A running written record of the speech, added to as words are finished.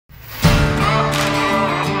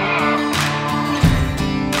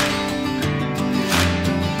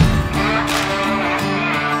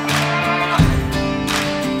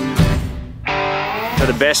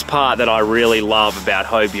best part that I really love about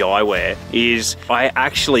Hobie Eyewear is I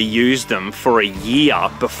actually used them for a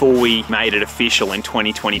year before we made it official in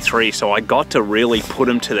 2023. So I got to really put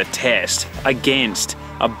them to the test against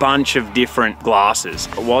a bunch of different glasses.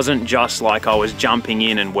 It wasn't just like I was jumping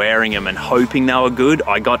in and wearing them and hoping they were good.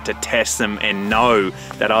 I got to test them and know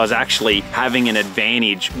that I was actually having an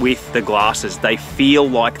advantage with the glasses. They feel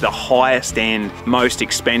like the highest end, most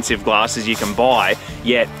expensive glasses you can buy,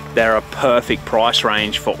 yet they're a perfect price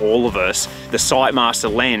range for all of us. The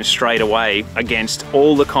Sightmaster lens straight away against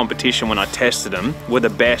all the competition when I tested them were the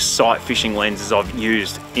best sight fishing lenses I've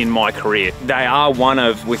used in my career. They are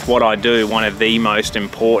with what I do, one of the most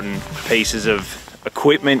important pieces of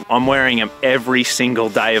equipment. I'm wearing them every single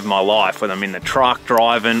day of my life, whether I'm in the truck,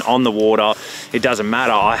 driving, on the water, it doesn't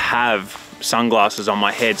matter. I have sunglasses on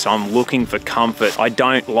my head, so I'm looking for comfort. I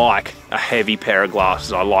don't like a heavy pair of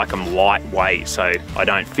glasses. I like them lightweight, so I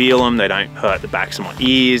don't feel them, they don't hurt the backs of my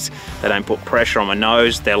ears, they don't put pressure on my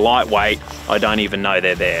nose, they're lightweight, I don't even know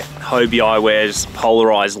they're there. Hobie Eyewear's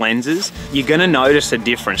polarized lenses, you're gonna notice a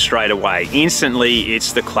difference straight away. Instantly,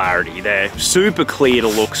 it's the clarity. They're super clear to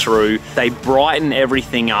look through. They brighten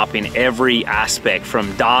everything up in every aspect.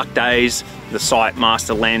 From dark days, the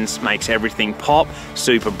Sightmaster lens makes everything pop.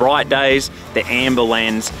 Super bright days, the amber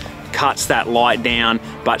lens cuts that light down,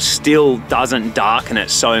 but still doesn't darken it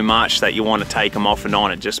so much that you want to take them off and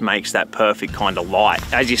on. It just makes that perfect kind of light.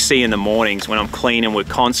 As you see in the mornings when I'm cleaning, we're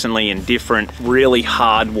constantly in different really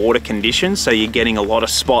hard water conditions, so you're getting a lot of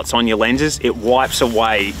spots on your lenses. It wipes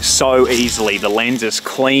away so easily. The lens is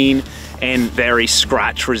clean and very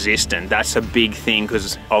scratch resistant. That's a big thing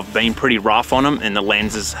because I've been pretty rough on them and the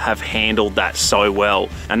lenses have handled that so well.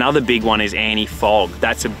 Another big one is anti-fog.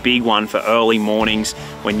 That's a big one for early mornings.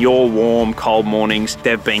 When you're warm, cold mornings,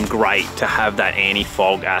 they've been great to have that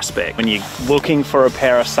anti-fog aspect. When you're looking for a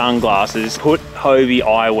pair of sunglasses, put Hobie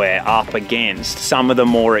Eyewear up against some of the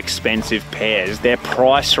more expensive pairs. Their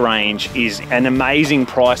price range is an amazing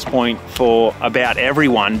price point for about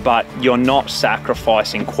everyone, but you're not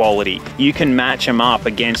sacrificing quality. You can match them up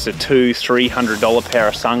against a $200–300 pair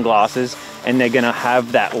of sunglasses and they're gonna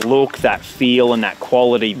have that look, that feel, and that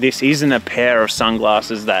quality. This isn't a pair of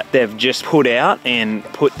sunglasses that they've just put out and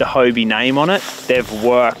put the Hobie name on it. They've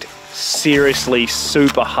worked seriously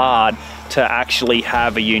super hard to actually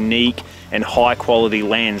have a unique and high quality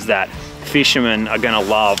lens that fishermen are gonna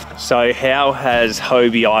love. So how has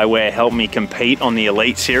Hobie Eyewear helped me compete on the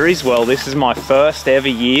Elite Series? Well, this is my first ever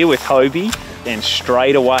year with Hobie, and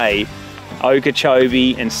straight away,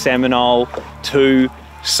 Okeechobee and Seminole, two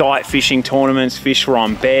sight fishing tournaments. Fish were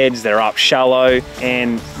on beds, they're up shallow,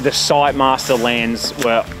 and the Sightmaster lens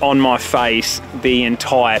were on my face the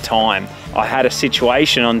entire time. I had a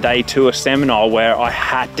situation on day 2 of Seminole where I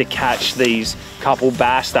had to catch these couple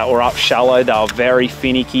bass that were up shallow. They were very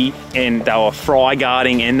finicky and they were fry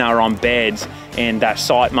guarding and they were on beds, and that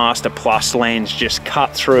Sightmaster Plus lens just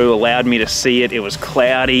cut through, allowed me to see it. It was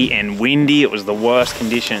cloudy and windy, it was the worst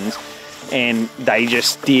conditions, and they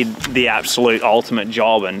just did the absolute ultimate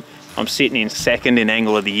job. And I'm sitting in 2nd in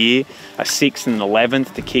Angle of the Year, a 6th and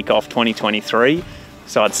 11th to kick off 2023.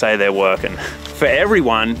 So I'd say they're working. For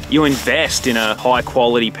everyone, you invest in a high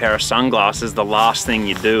quality pair of sunglasses, the last thing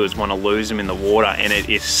you do is want to lose them in the water, and it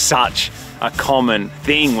is such a common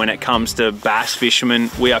thing when it comes to bass fishermen.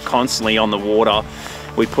 We are constantly on the water.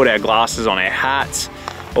 We put our glasses on our hats,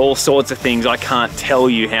 all sorts of things. I can't tell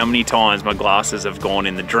you how many times my glasses have gone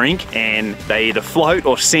in the drink and they either float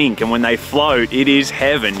or sink, and when they float, it is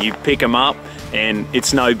heaven. You pick them up and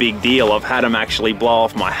it's no big deal. I've had them actually blow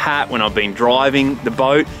off my hat when I've been driving the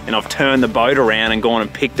boat, and I've turned the boat around and gone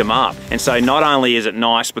and picked them up. And so not only is it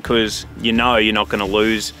nice because you know you're not going to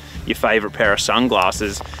lose your favorite pair of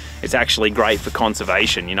sunglasses, it's actually great for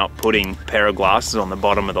conservation. You're not putting a pair of glasses on the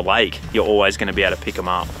bottom of the lake. You're always going to be able to pick them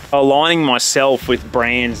up. Aligning myself with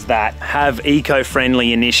brands that have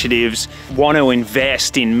eco-friendly initiatives, want to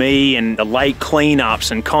invest in me and the lake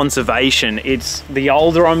cleanups and conservation. It's the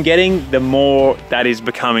older I'm getting, the more that is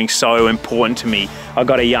becoming so important to me. I've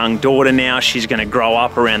got a young daughter now. She's going to grow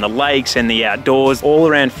up around the lakes and the outdoors, all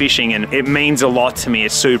around fishing, and it means a lot to me.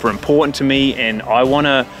 It's super important to me, and I want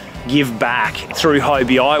to give back through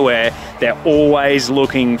Hobie Eyewear. They're always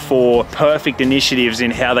looking for perfect initiatives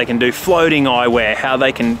in how they can do floating eyewear, how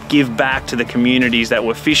they can give back to the communities that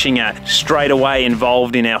we're fishing at. Straight away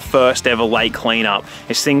involved in our first ever lake cleanup.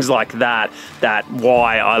 It's things like that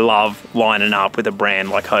why I love lining up with a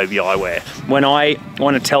brand like Hobie Eyewear. When I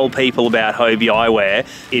want to tell people about Hobie Eyewear,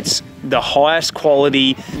 it's the highest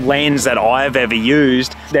quality lens that I've ever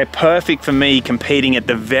used. They're perfect for me competing at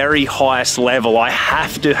the very highest level. I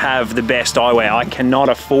have to have the best eyewear. I cannot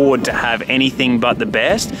afford to have have anything but the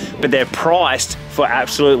best, but they're priced for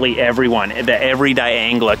absolutely everyone. The everyday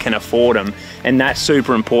angler can afford them, and that's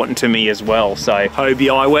super important to me as well. So Hobie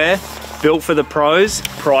Eyewear, built for the pros,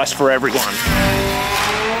 priced for everyone.